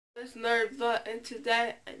It's Nerd Vlog, and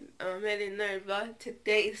today I'm at Nerd Vlog.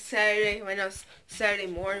 Today is Saturday. Right now it's Saturday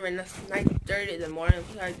morning. Right now it's 9:30 in the morning.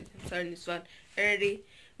 I'm starting this vlog early,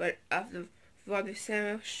 but I have the Bobby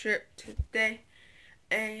Samuel shirt today.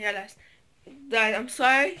 And yeah, guys, I'm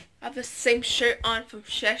sorry. I have the same shirt on from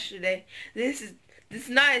yesterday. This is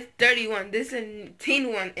not a dirty one. This is a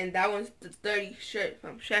teen one, and that one's the dirty shirt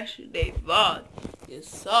from yesterday vlog. You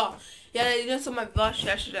saw. Yeah, you just saw my vlog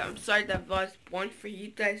yesterday. I'm sorry that vlog is boring for you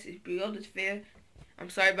guys. It's real this video. I'm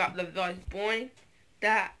sorry about the vlog is boring.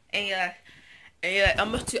 That and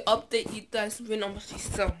I'm going to update you guys when I'm going to see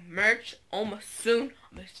some merch almost soon.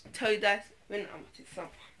 I'm going to tell you guys when I'm going to see some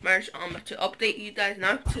merch. I'm going to update you guys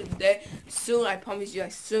not today. Soon, I promise you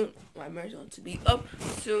guys soon. My merch is going to be up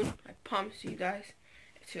soon. I promise you guys.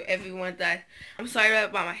 To everyone that I'm sorry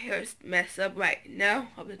about my hair is messed up right now.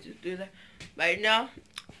 I'm going to do that right now.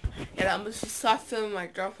 And I'm going to start filming my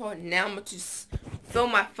drop phone. Now I'm going to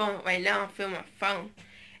film my phone. Right now I'm filming my phone.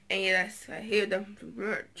 And yes, I hear the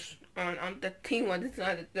merch on the teen one. This is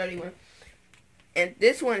not the dirty one. And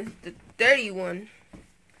this one is the dirty one.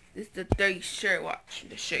 This is the dirty shirt. Watch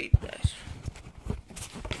the show you guys.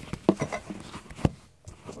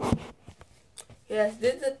 Yes,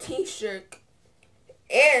 this is a t-shirt.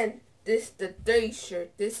 And this is the dirty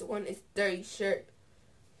shirt. This one is dirty shirt.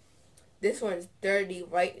 This one is dirty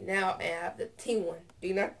right now, and I have the teen one.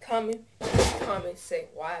 Do not comment say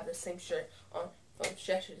why I have the same shirt on from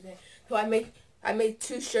yesterday. So I made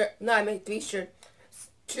two shirts. No, I made three shirts.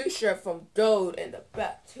 Two shirts from Dode in the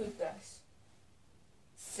back too. That's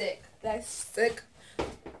sick. That's sick.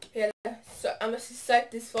 Yeah. So I'm gonna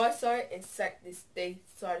set this far sorry and set this day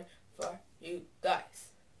sorry for you guys.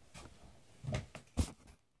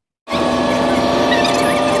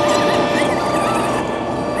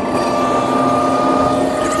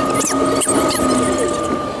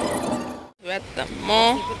 At the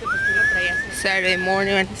mall Saturday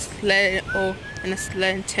morning, and it's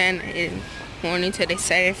 11:10 in the morning. Today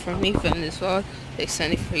Saturday for me filming this vlog. They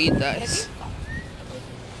Sunday for you guys.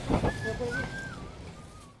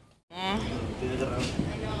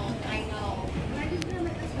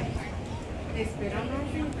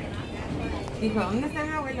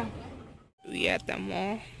 We at the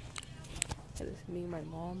mall. This is me and my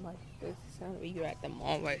mom. We are at the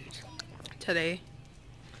mall right today.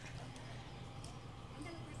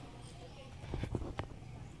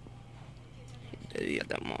 We at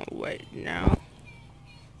the mall right now.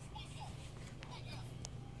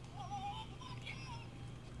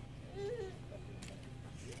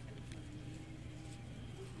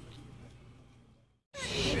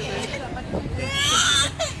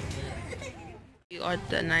 We are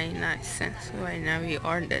the 99 cents right now. We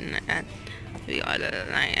are the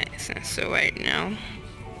 99 cents so right now.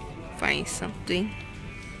 Find something.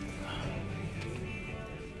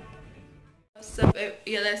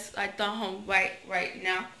 Yeah, I got home right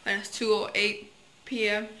now, and it's 2:08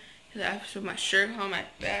 p.m. I have my shirt on my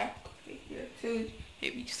back here too.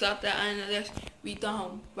 If you saw that, I know that we got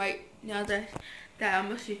home right now. That I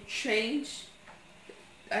must change.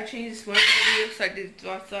 I changed this one video, so I did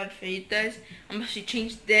thought for you guys. I must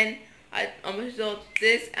change. Then I must do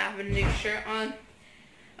this. I have a new shirt on.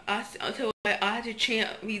 I had to change.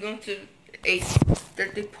 We going to a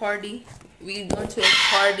birthday party. We going to a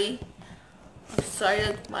party. I'm sorry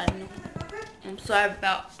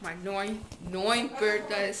about my annoying bird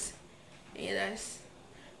guys. And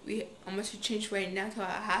I'm going to change right now, so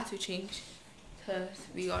I have to change because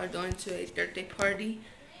we are going to a birthday party.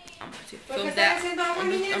 I'm going to film that. I'm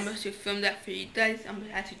going to film that for you guys. I'm going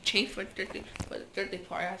to have to change for the birthday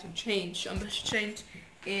party. I have to change. I'm going to change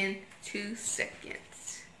in 2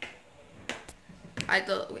 seconds.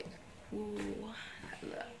 Wait. Ooh,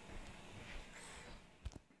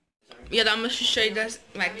 yeah, I'm gonna show you guys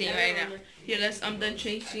my thing right now. Yeah, I'm done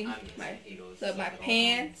changing my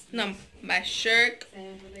pants, my shirt,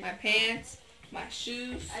 my pants, my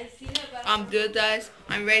shoes. I'm good, guys.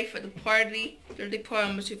 I'm ready for the party. I'm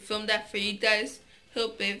going to film that for you guys.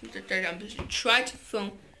 I'm going to try to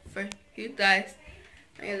film for you guys.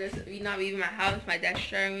 We're not leaving my house. My dad's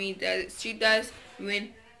showing me that she does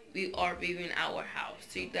when we are leaving our house.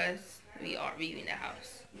 She does. We are leaving the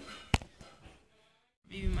house.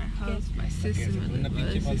 Leaving my house, my sister, my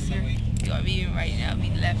brother, sister. We are leaving right now. We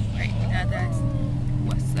left right now. That's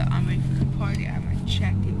what's up. I'm ready for the party. I have my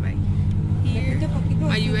jacket right here.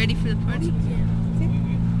 Are you ready for the party?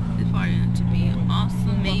 The party is going to be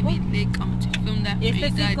awesome. Maybe Nick, I'm going to film that for you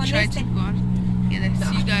guys. Try to go on. Yeah, let's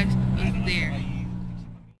see you guys in there.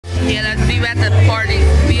 Yeah, let's be at the party.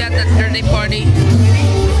 We at the birthday party.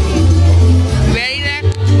 Ready, Nick?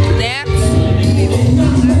 Dance?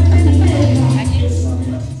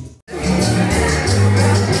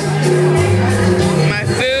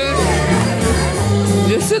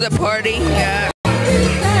 party. Yeah.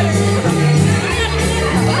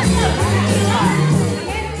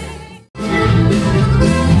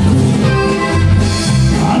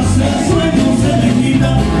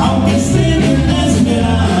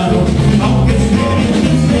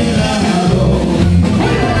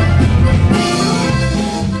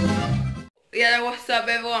 Yeah, what's up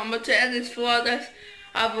everyone? I'm going to end this vlog.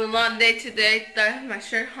 I have a long day today. That's my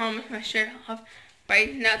shirt home with my shirt off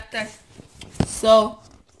right now. So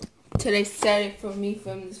today's Saturday for me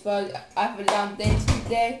from this vlog. I have a long day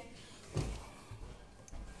today.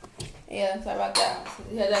 Yeah, sorry about that. So,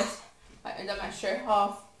 yeah, I ended my shirt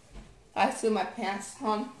off. I still my pants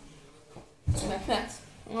on.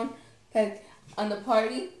 Like on the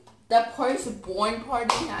party. That party's a boring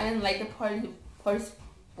party. I didn't like the party. The party's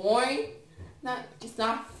boring. It's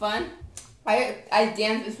not fun. I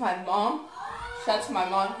danced with my mom. Shout out to my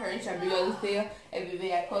mom. Her and she'll be on this video every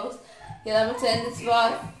video I post. Yeah, let me end this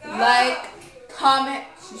vlog. Like, comment,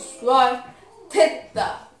 subscribe, hit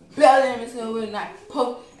the bell and so when I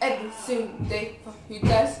post every single day for you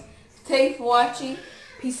guys. Thanks for watching.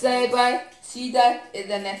 Peace out, everybody. See you guys in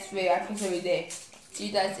the next video. I post every day. See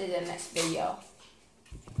you guys in the next video.